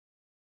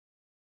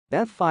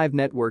F5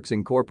 Networks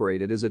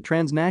Incorporated is a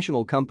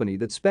transnational company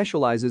that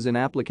specializes in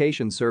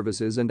application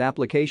services and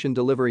application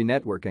delivery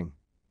networking.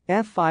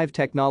 F5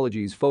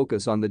 technologies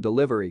focus on the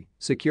delivery,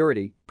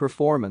 security,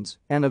 performance,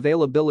 and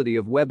availability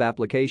of web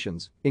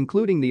applications,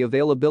 including the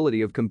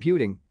availability of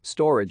computing,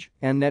 storage,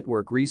 and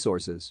network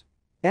resources.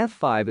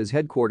 F5 is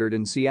headquartered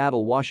in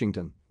Seattle,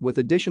 Washington, with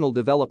additional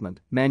development,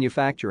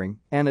 manufacturing,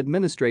 and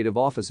administrative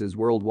offices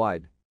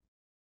worldwide.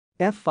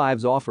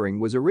 F5's offering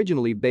was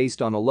originally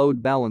based on a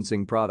load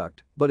balancing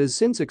product but has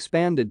since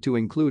expanded to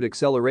include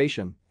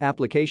acceleration,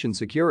 application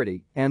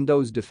security, and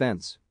DOS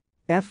defense.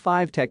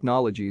 F5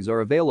 technologies are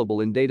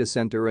available in data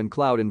center and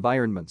cloud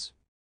environments.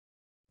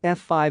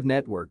 F5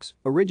 Networks,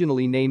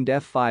 originally named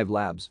F5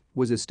 Labs,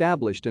 was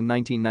established in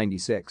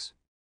 1996.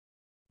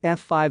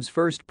 F5's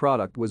first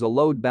product was a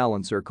load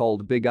balancer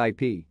called Big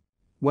IP.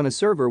 When a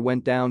server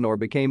went down or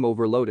became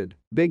overloaded,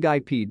 Big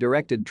IP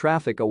directed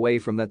traffic away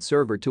from that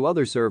server to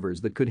other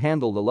servers that could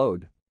handle the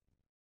load.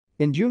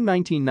 In June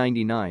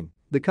 1999,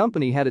 the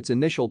company had its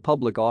initial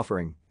public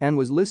offering and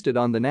was listed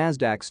on the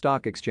Nasdaq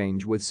Stock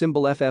Exchange with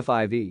symbol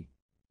FFIV.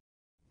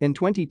 In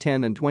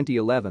 2010 and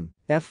 2011,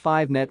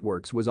 F5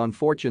 Networks was on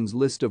Fortune's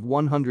list of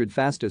 100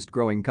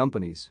 fastest-growing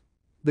companies.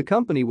 The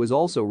company was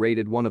also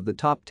rated one of the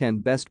top 10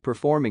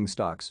 best-performing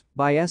stocks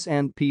by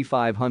S&P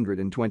 500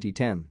 in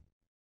 2010.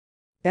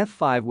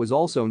 F5 was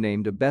also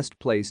named a best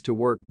place to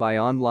work by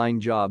online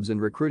jobs and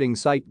recruiting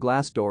site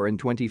Glassdoor in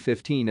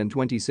 2015 and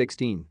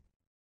 2016.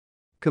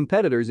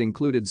 Competitors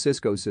included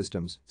Cisco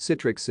Systems,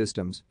 Citrix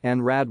Systems,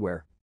 and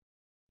Radware.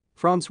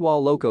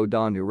 François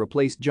Locoh-Donou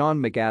replaced John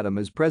McAdam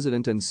as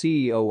president and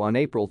CEO on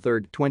April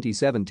 3,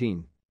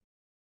 2017.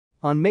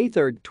 On May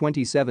 3,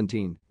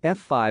 2017,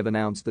 F5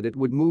 announced that it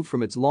would move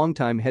from its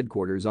longtime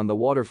headquarters on the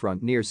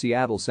waterfront near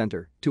Seattle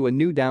Center to a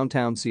new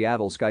downtown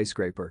Seattle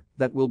skyscraper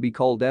that will be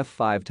called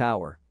F5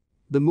 Tower.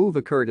 The move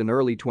occurred in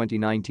early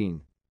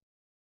 2019.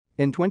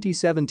 In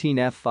 2017,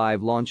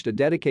 F5 launched a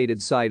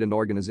dedicated site and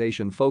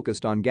organization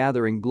focused on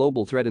gathering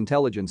global threat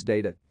intelligence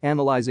data,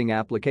 analyzing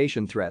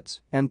application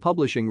threats, and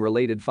publishing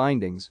related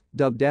findings,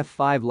 dubbed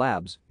F5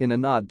 Labs, in a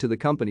nod to the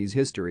company's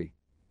history.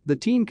 The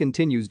team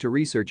continues to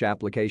research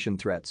application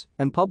threats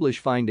and publish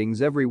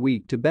findings every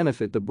week to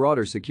benefit the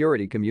broader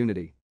security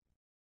community.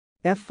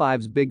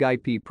 F5's Big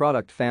IP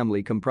product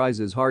family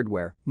comprises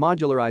hardware,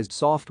 modularized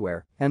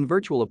software, and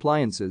virtual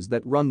appliances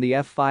that run the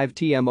F5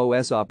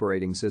 TMOS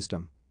operating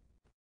system.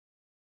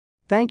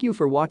 Thank you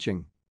for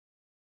watching.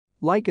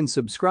 Like and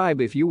subscribe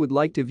if you would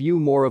like to view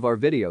more of our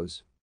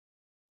videos.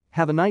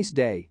 Have a nice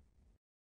day.